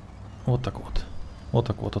 Вот так вот. Вот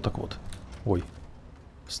так вот, вот так вот. Ой.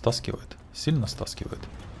 Стаскивает. Сильно стаскивает.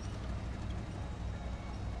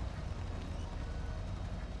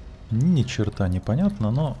 Ни черта не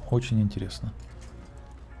понятно, но очень интересно.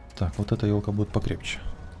 Так, вот эта елка будет покрепче.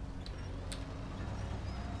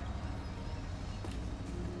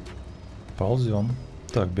 Ползем.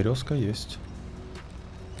 Так, березка есть.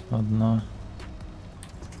 Одна.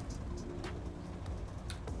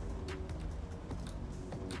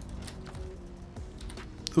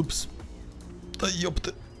 Упс. Да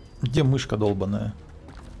ёпты. Где мышка долбаная?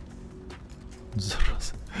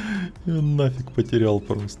 Зараза. Я нафиг потерял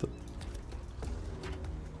просто.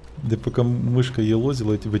 Да пока мышка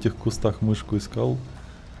елозила, в этих кустах мышку искал,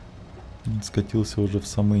 скатился уже в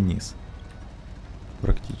самый низ.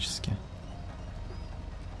 Практически.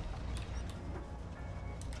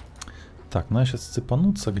 Так, надо сейчас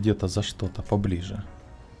цепануться где-то за что-то поближе.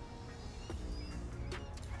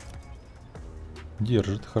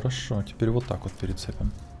 Держит, хорошо. Теперь вот так вот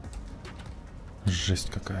перецепим.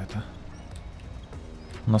 Жесть какая-то.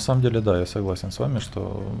 На самом деле, да, я согласен с вами,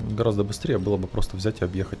 что гораздо быстрее было бы просто взять и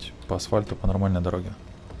объехать по асфальту по нормальной дороге.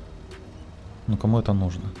 Но кому это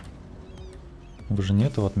нужно? Вы же не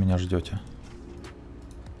этого от меня ждете.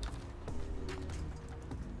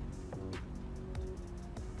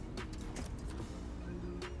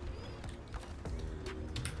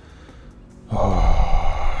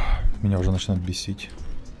 Меня уже начинает бесить.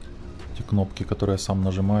 Эти кнопки, которые я сам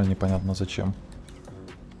нажимаю, непонятно зачем.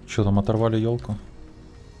 Что там, оторвали елку?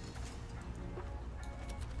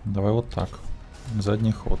 Давай вот так.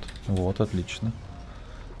 Задний ход. Вот, отлично.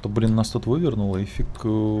 То, блин, нас тут вывернуло, и фиг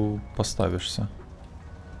поставишься.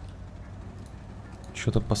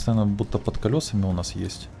 Что-то постоянно будто под колесами у нас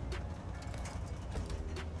есть.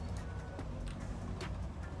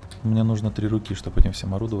 Мне нужно 3 руки, чтобы этим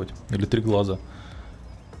всем орудовать. Или 3 глаза.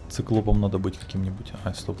 Циклопом надо быть каким-нибудь.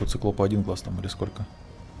 А, стоп, у циклопа 1 глаз там или сколько?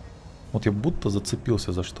 Вот я будто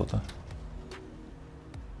зацепился за что-то.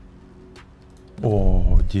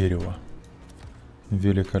 О, дерево.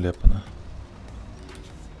 Великолепно.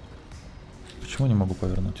 Почему не могу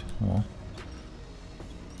повернуть? О.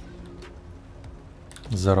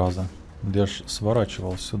 Зараза. Я ж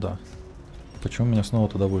сворачивал сюда. Почему меня снова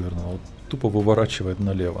туда вывернуло? Вот тупо выворачивает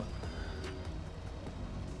налево.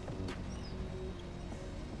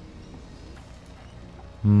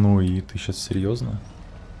 Ну и ты сейчас серьезно?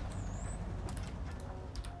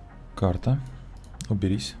 Карта.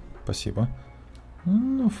 Уберись. Спасибо.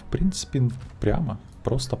 Ну, в принципе, прямо.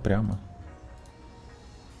 Просто прямо.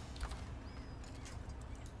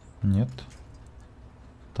 Нет.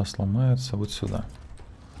 Та сломается вот сюда.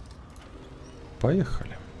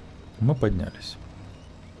 Поехали. Мы поднялись.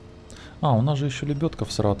 А, у нас же еще лебедка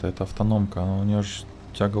всрата, это автономка. У нее же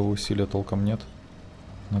тягового усилия толком нет.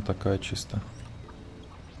 Она такая чисто.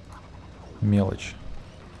 Мелочь.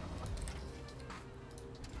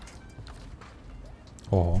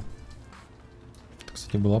 Ого. Это,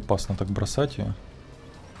 кстати, было опасно так бросать ее.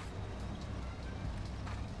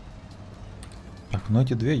 Так, ну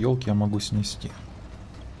эти 2 елки я могу снести.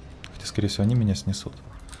 Хотя, скорее всего, они меня снесут.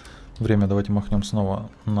 Время давайте махнем снова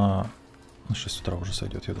на 6 утра уже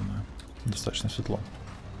сойдет, я думаю. Достаточно светло.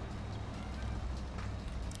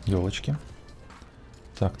 Елочки.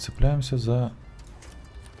 Так, цепляемся за...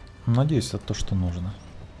 Надеюсь, это то, что нужно.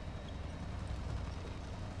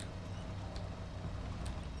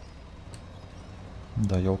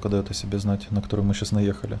 Да, елка дает о себе знать, на которую мы сейчас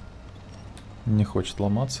наехали. Не хочет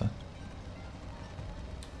ломаться.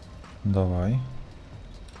 Давай.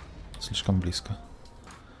 Слишком близко.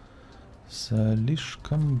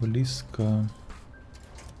 Слишком близко.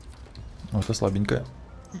 О, это слабенькая.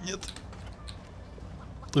 Нет.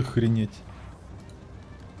 Охренеть.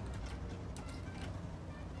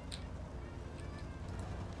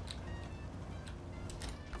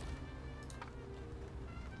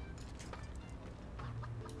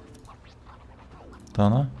 Это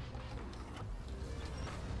она?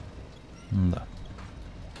 Да.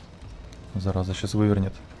 Зараза, сейчас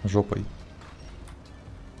вывернет жопой.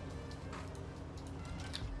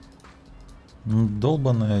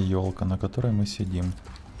 Долбаная елка, на которой мы сидим.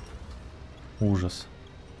 Ужас.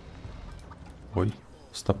 Ой,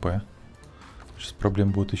 стопэ. Сейчас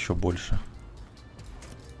проблем будет еще больше.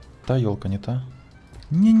 Та елка, не та?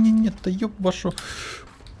 Не-не-не, та ёб вашу.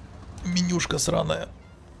 Менюшка сраная.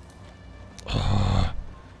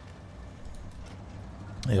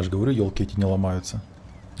 Я же говорю, елки эти не ломаются.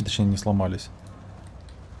 Точнее, не сломались.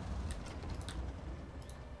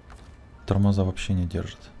 Тормоза вообще не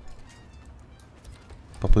держит.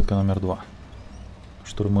 Попытка номер 2.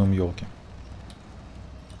 Штурмуем елки.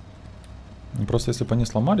 Просто если бы они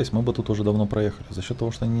сломались, мы бы тут уже давно проехали. За счет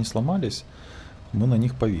того, что они не сломались, мы на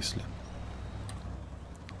них повисли.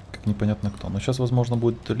 Как непонятно кто. Но сейчас, возможно,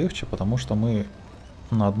 будет легче, потому что мы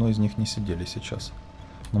на одной из них не сидели сейчас.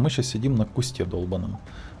 Но мы сейчас сидим на кусте долбаном.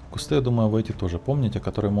 Кусты, я думаю, вы эти тоже помните,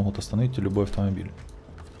 которые могут остановить любой автомобиль.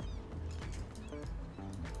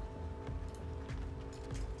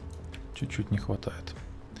 Чуть-чуть не хватает.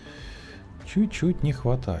 Чуть-чуть не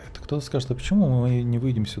хватает. Кто-то скажет, а почему мы не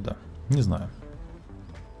выйдем сюда? Не знаю.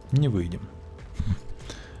 Не выйдем.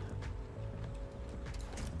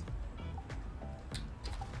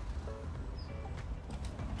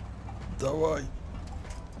 Давай.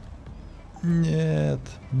 Нет,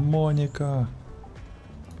 Моника.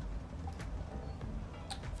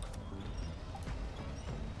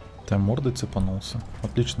 Ты мордой цепанулся.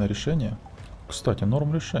 Отличное решение. Кстати,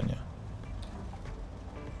 норм решения.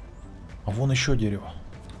 А вон еще дерево.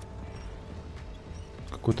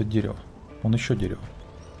 Какое-то дерево. Вон еще дерево.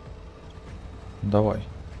 Давай.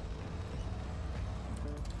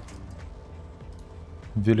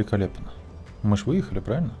 Великолепно. Мы ж выехали,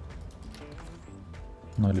 правильно?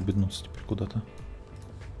 Надо лебеднуться теперь куда-то.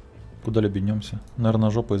 Куда лебеднемся?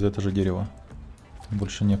 Наверное, жопа из этого же дерева.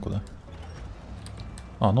 Больше некуда.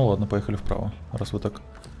 А, ну ладно, поехали вправо. Раз вы так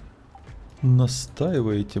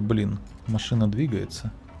настаиваете, блин. Машина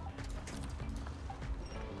двигается.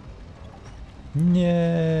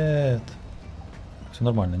 Нет. Все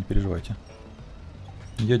нормально, не переживайте.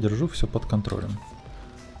 Я держу все под контролем.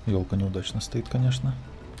 Елка неудачно стоит, конечно.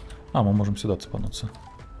 А, мы можем сюда цепануться.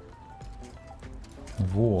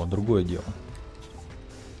 Во, другое дело.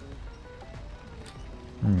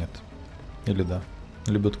 Нет. Или да.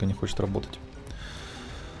 Лебедка не хочет работать.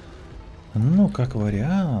 Ну, как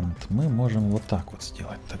вариант, мы можем вот так вот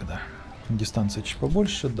сделать тогда. Дистанция чуть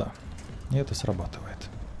побольше, да. И это срабатывает.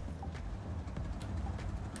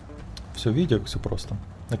 Все, видите, как все просто.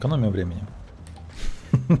 Экономия времени.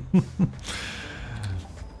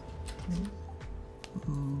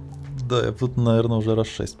 Да, я тут, наверное, уже раз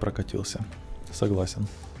 6 прокатился. Согласен.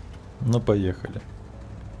 Ну, поехали.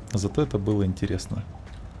 Зато это было интересно.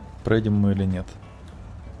 Пройдем мы или нет.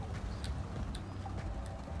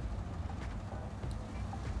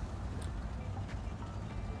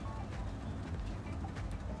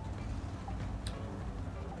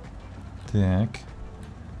 Так.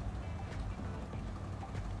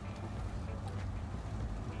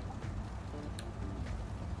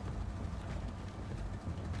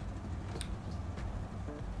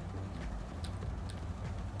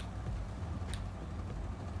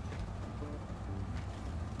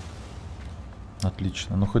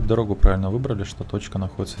 Отлично. Ну, хоть дорогу правильно выбрали, что точка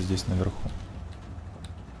находится здесь наверху.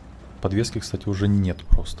 Подвески, кстати, уже нет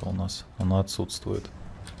просто у нас. Она отсутствует.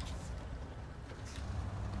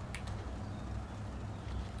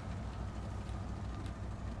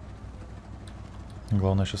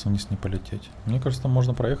 Главное сейчас вниз не полететь. Мне кажется, там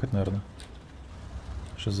можно проехать, наверное.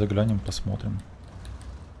 Сейчас заглянем, посмотрим.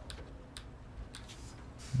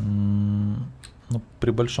 Ну,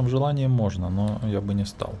 при большом желании можно, но я бы не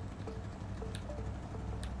стал.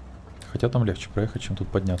 Хотя там легче проехать, чем тут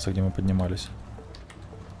подняться, где мы поднимались.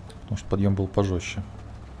 Потому что подъем был пожестче.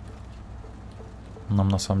 Нам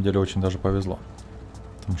на самом деле очень даже повезло.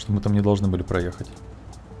 Потому что мы там не должны были проехать.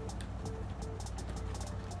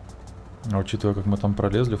 А учитывая, как мы там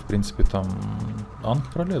пролезли, в принципе, там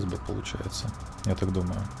Анг пролез бы, получается. Я так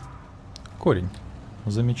думаю. Корень.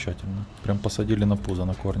 Замечательно. Прям посадили на пузо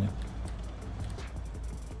на корне.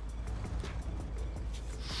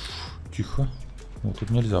 Тихо. Вот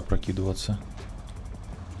тут нельзя прокидываться.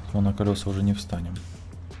 Мы на колеса уже не встанем.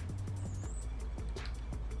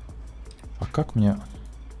 А как мне...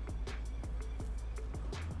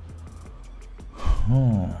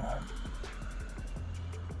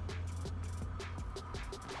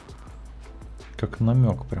 Как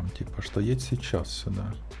намек прям, типа, что едь сейчас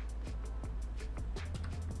сюда.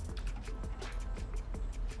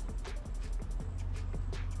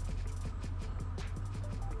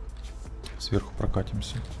 Сверху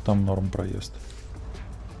прокатимся. Там норм проезд.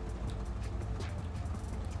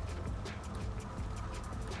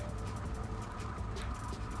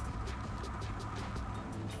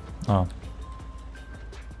 А.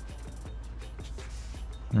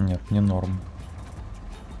 Нет, не норм.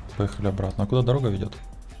 Поехали обратно. А куда дорога ведет?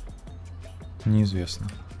 Неизвестно.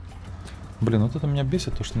 Блин, вот это меня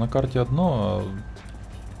бесит, то что на карте одно, а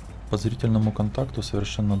по зрительному контакту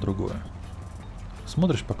совершенно другое.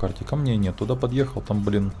 Смотришь по карте, камней нет. Туда подъехал, там,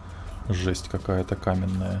 блин, жесть какая-то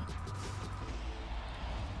каменная.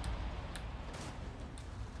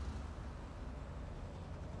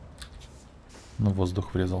 Ну,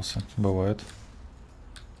 воздух врезался. Бывает.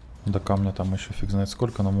 До камня там еще фиг знает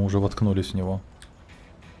сколько, но мы уже воткнулись в него.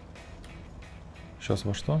 Сейчас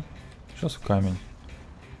во что? Сейчас в камень.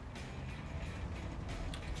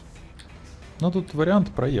 Ну, тут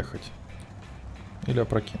вариант проехать. Или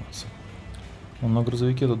опрокинуться. Но на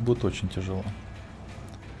грузовике тут будет очень тяжело.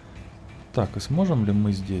 Так, и сможем ли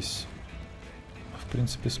мы здесь? В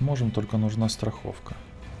принципе, сможем, только нужна страховка.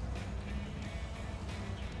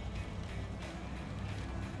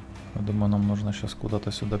 Я думаю, нам нужно сейчас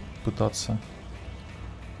куда-то сюда пытаться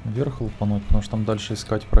вверх лупануть, потому что там дальше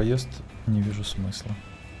искать проезд не вижу смысла.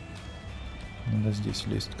 Надо здесь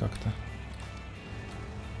лезть как-то.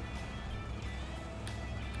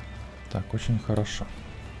 Так, очень хорошо.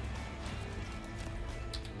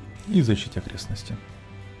 И защитить окрестности.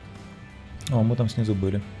 О, мы там снизу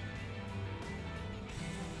были.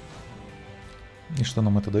 И что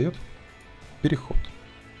нам это дает? Переход.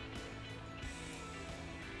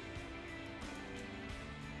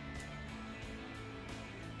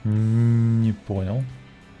 Не понял.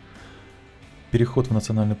 Переход в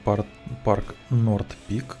национальный парк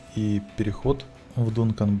Норд-Пик и переход в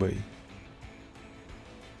Дункан-Бэй.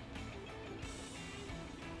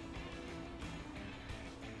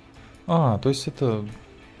 А, то есть это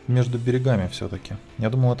между берегами все-таки. Я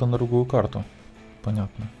думал, это на другую карту.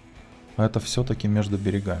 Понятно. А это все-таки между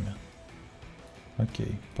берегами.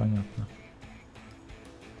 Окей, понятно.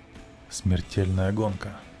 Смертельная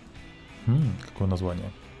гонка. Какое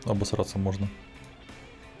название? Обосраться можно.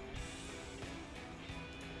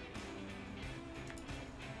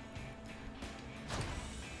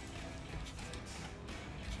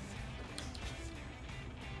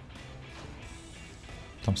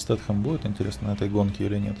 Там Стэтхэм будет, интересно, на этой гонке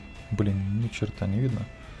или нет? Блин, ни черта не видно.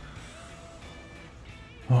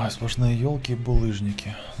 Ой, сплошные елки и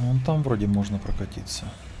булыжники. Ну, вон там вроде можно прокатиться.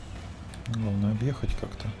 Главное объехать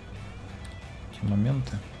как-то эти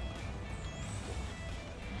моменты.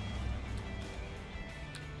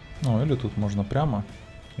 Ну, или тут можно прямо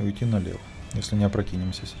и уйти налево, если не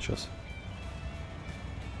опрокинемся сейчас.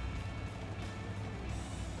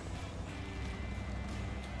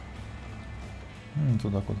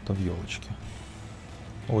 Туда куда-то в елочки.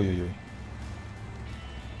 Ой-ой-ой.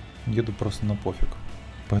 Еду просто на пофиг,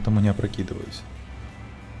 поэтому не опрокидываюсь.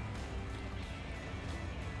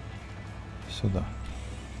 Сюда.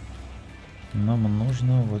 Нам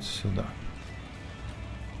нужно вот сюда.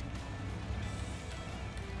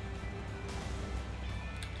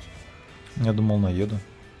 Я думал, наеду.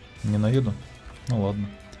 Не наеду? Ну ладно.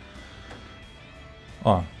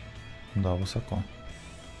 А, да, высоко.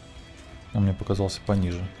 Он мне показался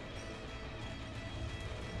пониже.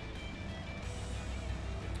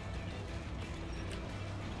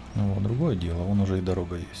 Ну вот, другое дело, вон уже и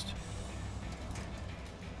дорога есть.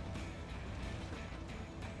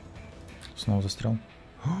 Снова застрял.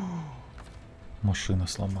 Машина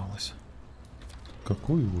сломалась.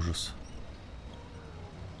 Какой ужас.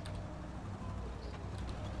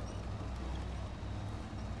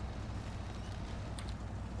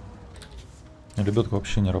 Лебедка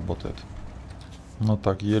вообще не работает. Ну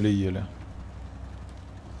так, еле-еле.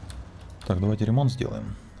 Так, давайте ремонт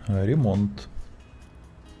сделаем. Ремонт.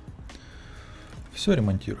 Все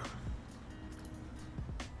ремонтируем.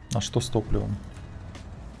 А что с топливом?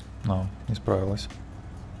 А, не справилась.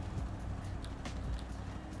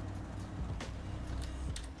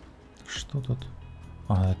 Что тут?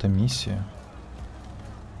 А, это миссия.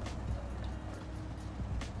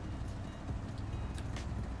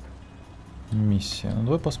 Миссия. Ну,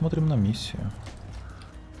 давай посмотрим на миссию.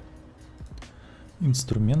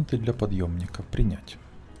 Инструменты для подъемника. Принять.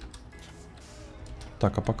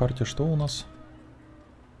 Так, а по карте что у нас?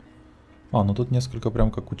 А, ну тут несколько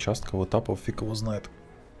прям как участков, этапов, фиг его знает.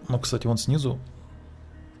 Но, кстати, вон снизу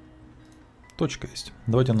точка есть.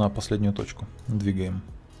 Давайте на последнюю точку двигаем.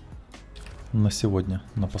 На сегодня,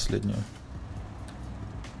 на последнюю.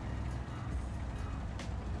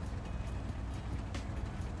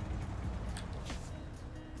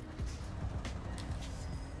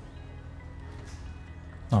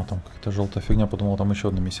 А, там какая-то желтая фигня, подумал, там еще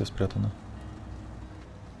одна миссия спрятана.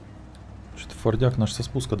 Что-то фордяк наш со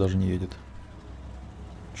спуска даже не едет.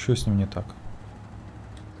 Что с ним не так?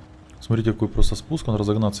 Смотрите, какой просто спуск, он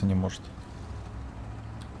разогнаться не может.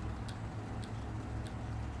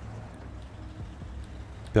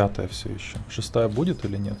 Пятая все еще. Шестая будет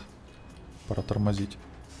или нет? Пора тормозить.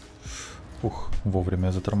 Ух, вовремя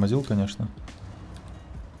я затормозил, конечно.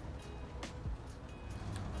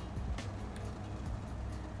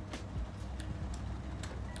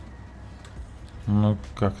 Ну,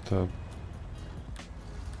 как-то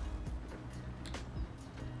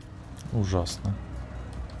ужасно.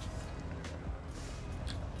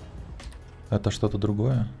 Это что-то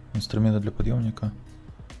другое? Инструменты для подъемника?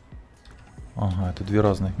 Ага, это две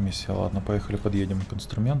разных миссии. Ладно, поехали, подъедем к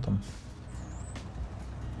инструментам,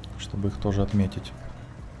 чтобы их тоже отметить.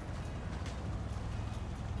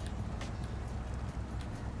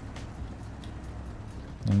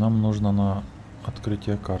 И нам нужно на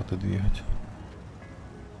открытие карты двигать.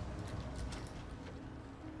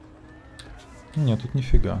 Нет, тут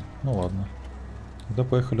нифига. Ну ладно. Тогда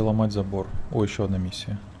поехали ломать забор. О, еще одна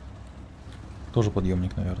миссия. Тоже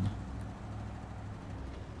подъемник, наверное.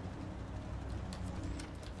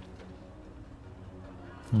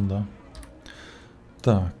 Да.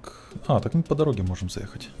 Так. Так мы по дороге можем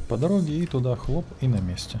заехать. По дороге и туда, хлоп, и на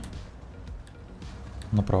месте.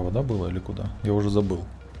 Направо, да, было или куда? Я уже забыл.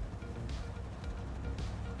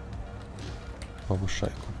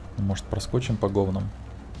 Повышайку. Может, проскочим по говнам?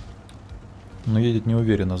 Но едет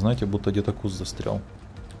неуверенно, знаете, будто где-то куст застрял.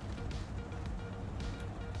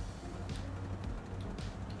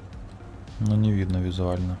 Но не видно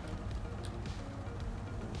визуально.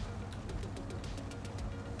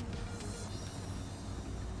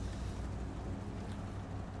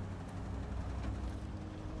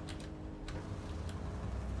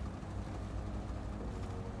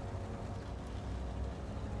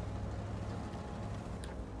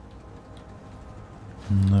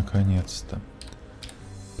 Наконец-то.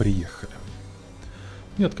 Приехали.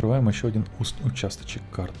 И открываем еще один участочек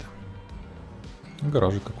карты.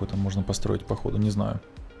 Гаражик какой-то можно построить, походу, не знаю.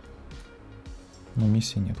 Но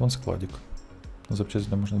миссии нет. Вон складик. Запчасти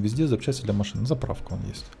для машин. Везде запчасти для машин. Заправка вон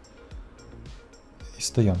есть. И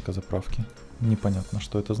стоянка заправки. Непонятно,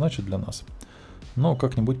 что это значит для нас. Но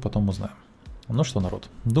как-нибудь потом узнаем. Ну что, народ,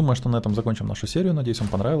 думаю, что на этом закончим нашу серию. Надеюсь, вам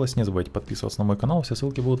понравилось. Не забывайте подписываться на мой канал. Все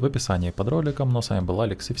ссылки будут в описании под роликом. Но с вами был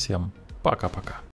Алекс, и всем пока-пока.